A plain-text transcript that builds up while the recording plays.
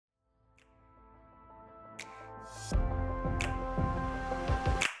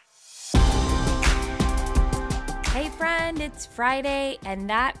Hey friend, it's Friday, and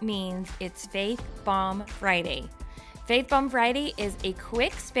that means it's Faith Bomb Friday. Faith Bomb Friday is a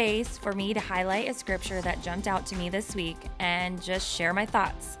quick space for me to highlight a scripture that jumped out to me this week and just share my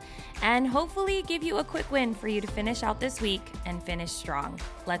thoughts, and hopefully give you a quick win for you to finish out this week and finish strong.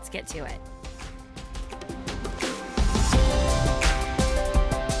 Let's get to it.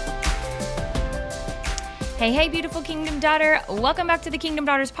 Hey, beautiful Kingdom Daughter. Welcome back to the Kingdom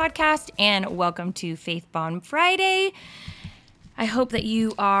Daughters podcast, and welcome to Faith Bomb Friday. I hope that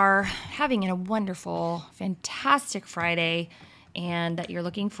you are having a wonderful, fantastic Friday and that you're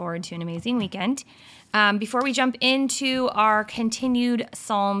looking forward to an amazing weekend. Before we jump into our continued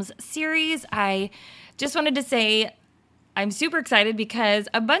Psalms series, I just wanted to say I'm super excited because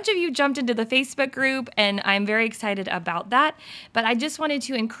a bunch of you jumped into the Facebook group, and I'm very excited about that. But I just wanted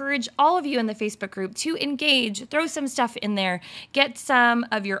to encourage all of you in the Facebook group to engage, throw some stuff in there, get some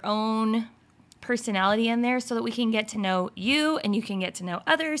of your own personality in there so that we can get to know you and you can get to know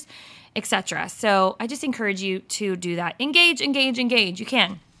others, etc. So I just encourage you to do that. Engage. You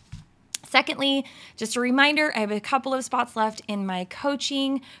can. Secondly, just a reminder, I have a couple of spots left in my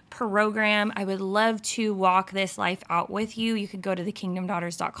coaching program. I would love to walk this life out with you. You could go to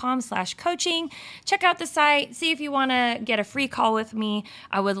thekingdomdaughters.com/coaching, check out the site, see if you want to get a free call with me.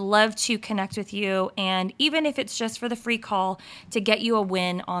 I would love to connect with you, and even if it's just for the free call, to get you a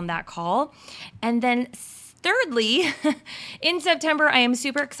win on that call. And then thirdly, in September, I am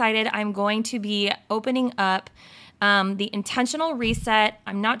super excited. I'm going to be opening up the Intentional Reset.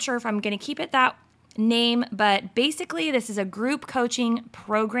 I'm not sure if I'm going to keep it that name, but basically this is a group coaching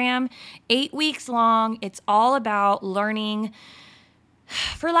program, 8 weeks long. It's all about learning,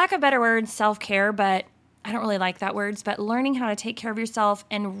 for lack of better words, self-care, but I don't really like that words, but learning how to take care of yourself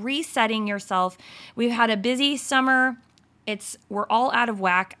and resetting yourself. We've had a busy summer. We're all out of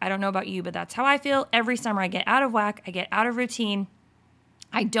whack. I don't know about you, but that's how I feel. Every summer I get out of whack. I get out of routine.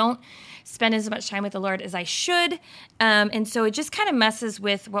 I don't spend as much time with the Lord as I should. And so it just kind of messes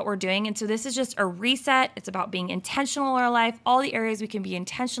with what we're doing. And so this is just a reset. It's about being intentional in our life, all the areas we can be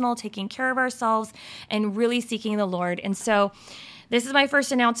intentional, taking care of ourselves, and really seeking the Lord. And so this is my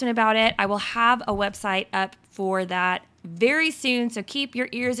first announcement about it. I will have a website up for that very soon. So keep your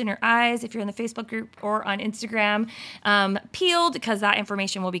ears and your eyes, if you're in the Facebook group or on Instagram, peeled, because that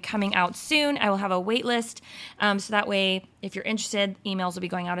information will be coming out soon. I will have a wait list. So that way, if you're interested, emails will be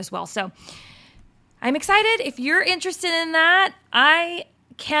going out as well. So I'm excited. If you're interested in that, I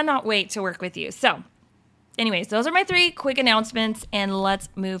cannot wait to work with you. So anyways, those are my 3 quick announcements, and let's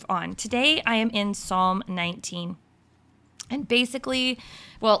move on. Today, I am in Psalm 19. And basically,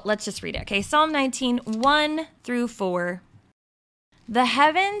 well, let's just read it, okay? Psalm 19, 1 through 4. The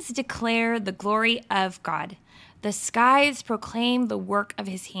heavens declare the glory of God. The skies proclaim the work of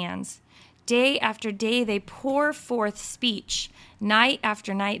his hands. Day after day they pour forth speech. Night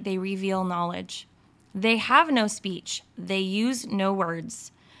after night they reveal knowledge. They have no speech. They use no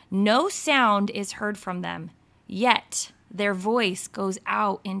words. No sound is heard from them. Yet their voice goes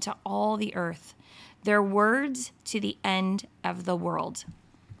out into all the earth, their words to the end of the world.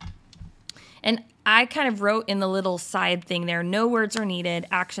 And I kind of wrote in the little side thing there, no words are needed,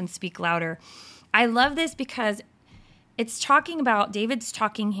 actions speak louder. I love this because David's talking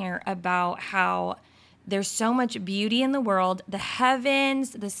here about how there's so much beauty in the world, the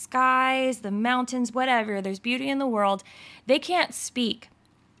heavens, the skies, the mountains, whatever, there's beauty in the world. They can't speak,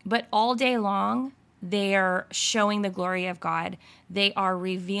 but all day long, they are showing the glory of God. They are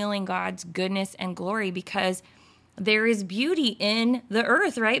revealing God's goodness and glory because there is beauty in the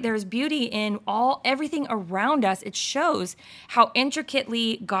earth, right? There's beauty in everything around us. It shows how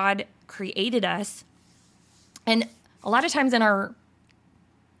intricately God created us. And a lot of times in our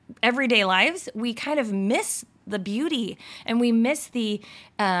everyday lives, we kind of miss the beauty, and we miss the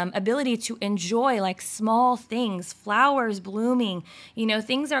ability to enjoy like small things, flowers blooming,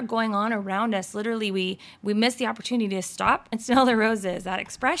 things are going on around us. Literally, we miss the opportunity to stop and smell the roses, that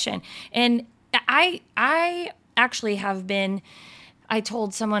expression. And I actually I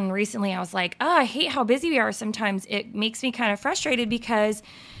told someone recently, I was like, I hate how busy we are sometimes. It makes me kind of frustrated because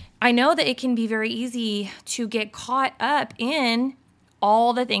I know that it can be very easy to get caught up in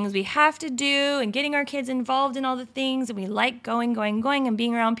all the things we have to do and getting our kids involved in all the things, and we like going and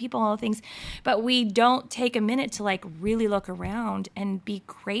being around people and all the things, but we don't take a minute to like really look around and be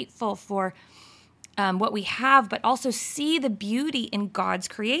grateful for what we have, but also see the beauty in God's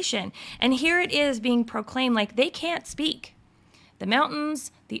creation. And here it is being proclaimed like they can't speak. The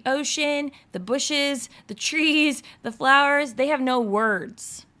mountains, the ocean, the bushes, the trees, the flowers, they have no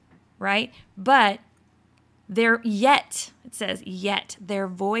words, right? But It says, yet their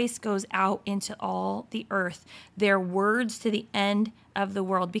voice goes out into all the earth, their words to the end of the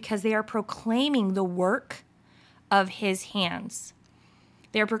world, because they are proclaiming the work of his hands.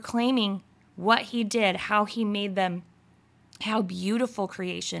 They're proclaiming what he did, how he made them, how beautiful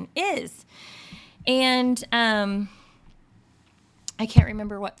creation is. And I can't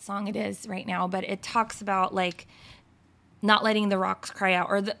remember what song it is right now, but it talks about like not letting the rocks cry out,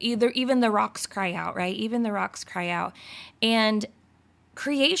 or even the rocks cry out, right? Even the rocks cry out. And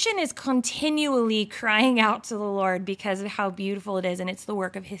creation is continually crying out to the Lord because of how beautiful it is, and it's the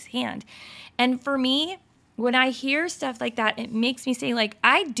work of his hand. And for me, when I hear stuff like that, it makes me say, like,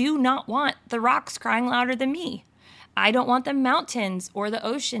 I do not want the rocks crying louder than me. I don't want the mountains or the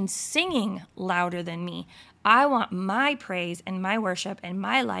ocean singing louder than me. I want my praise and my worship and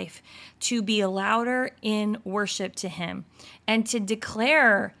my life to be louder in worship to him, and to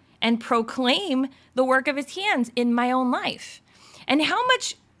declare and proclaim the work of his hands in my own life. And how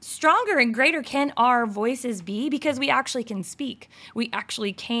much stronger and greater can our voices be? Because we actually can speak. We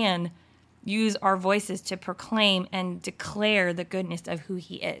actually can use our voices to proclaim and declare the goodness of who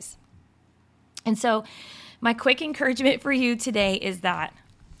he is. And so my quick encouragement for you today is that,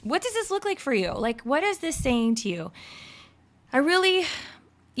 what does this look like for you? Like, what is this saying to you? I really,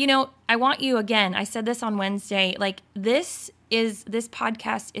 I want you, again, I said this on Wednesday, like this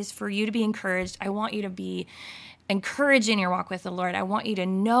podcast is for you to be encouraged. I want you to be encouraged in your walk with the Lord. I want you to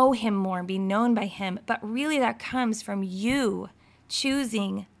know him more and be known by him. But really that comes from you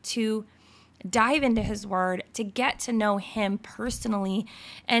choosing to dive into his word, to get to know him personally,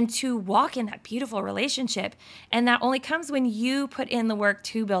 and to walk in that beautiful relationship. And that only comes when you put in the work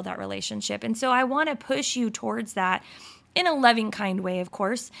to build that relationship. And so I want to push you towards that in a loving, kind way, of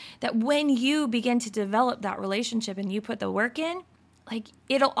course, that when you begin to develop that relationship and you put the work in, like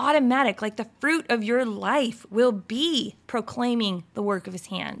it'll automatic, like the fruit of your life will be proclaiming the work of his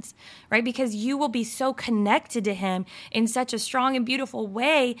hands, right? Because you will be so connected to him in such a strong and beautiful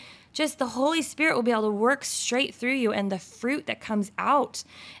way. Just the Holy Spirit will be able to work straight through you, and the fruit that comes out,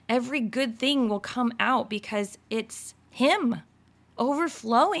 every good thing will come out because it's him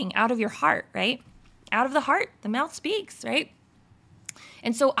overflowing out of your heart, right? Out of the heart, the mouth speaks, right?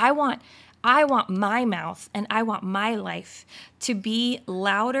 And so I want my mouth and I want my life to be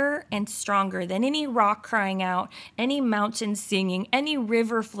louder and stronger than any rock crying out, any mountain singing, any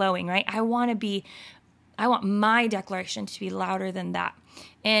river flowing, right? I want my declaration to be louder than that.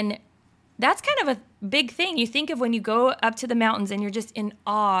 And that's kind of a big thing. You think of when you go up to the mountains and you're just in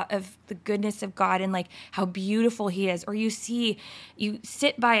awe of the goodness of God and like how beautiful he is, or you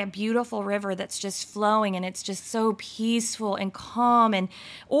sit by a beautiful river that's just flowing and it's just so peaceful and calm,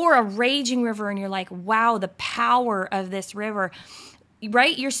 or a raging river and you're like, wow, the power of this river,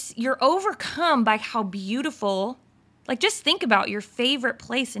 right? You're overcome by how beautiful. Like, just think about your favorite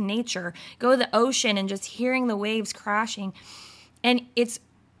place in nature. Go to the ocean and just hearing the waves crashing. And if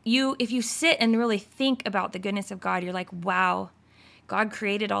you sit and really think about the goodness of God, you're like, wow, God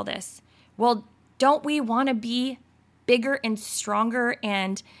created all this. Well, don't we want to be bigger and stronger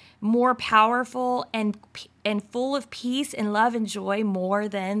and more powerful and full of peace and love and joy more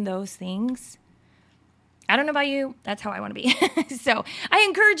than those things? I don't know about you. That's how I want to be. So I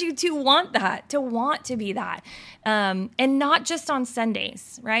encourage you to want that, to want to be that. And not just on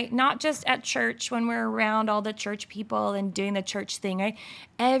Sundays, right? Not just at church when we're around all the church people and doing the church thing, right?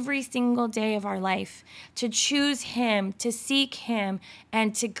 Every single day of our life, to choose him, to seek him,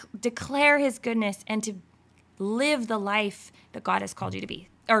 and to declare his goodness and to live the life that God has called you to be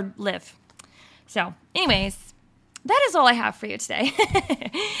or live. So anyways, that is all I have for you today.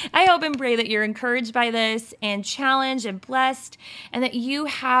 I hope and pray that you're encouraged by this and challenged and blessed, and that you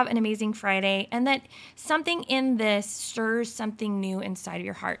have an amazing Friday, and that something in this stirs something new inside of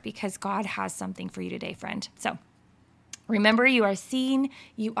your heart, because God has something for you today, friend. So remember, you are seen,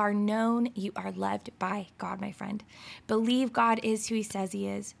 you are known, you are loved by God, my friend. Believe God is who he says he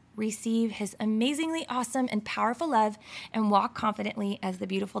is. Receive his amazingly awesome and powerful love, and walk confidently as the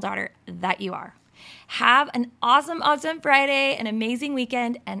beautiful daughter that you are. Have an awesome, awesome Friday, an amazing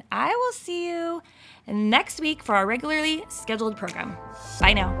weekend, and I will see you next week for our regularly scheduled program.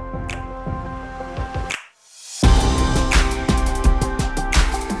 Bye now.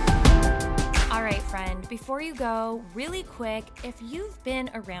 All right, friend, before you go, really quick, if you've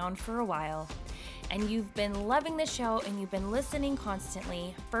been around for a while and you've been loving the show and you've been listening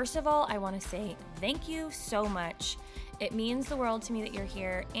constantly, first of all, I want to say thank you so much. It means the world to me that you're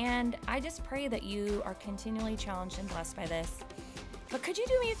here, and I just pray that you are continually challenged and blessed by this. But could you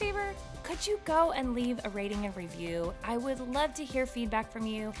do me a favor? Could you go and leave a rating and review? I would love to hear feedback from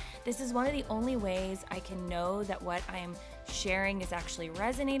you. This is one of the only ways I can know that what I'm sharing is actually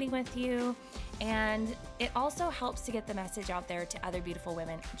resonating with you. And it also helps to get the message out there to other beautiful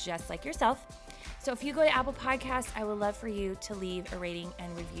women just like yourself. So if you go to Apple Podcasts, I would love for you to leave a rating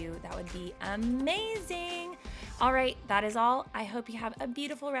and review. That would be amazing. All right, that is all. I hope you have a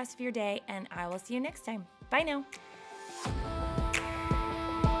beautiful rest of your day, and I will see you next time. Bye now.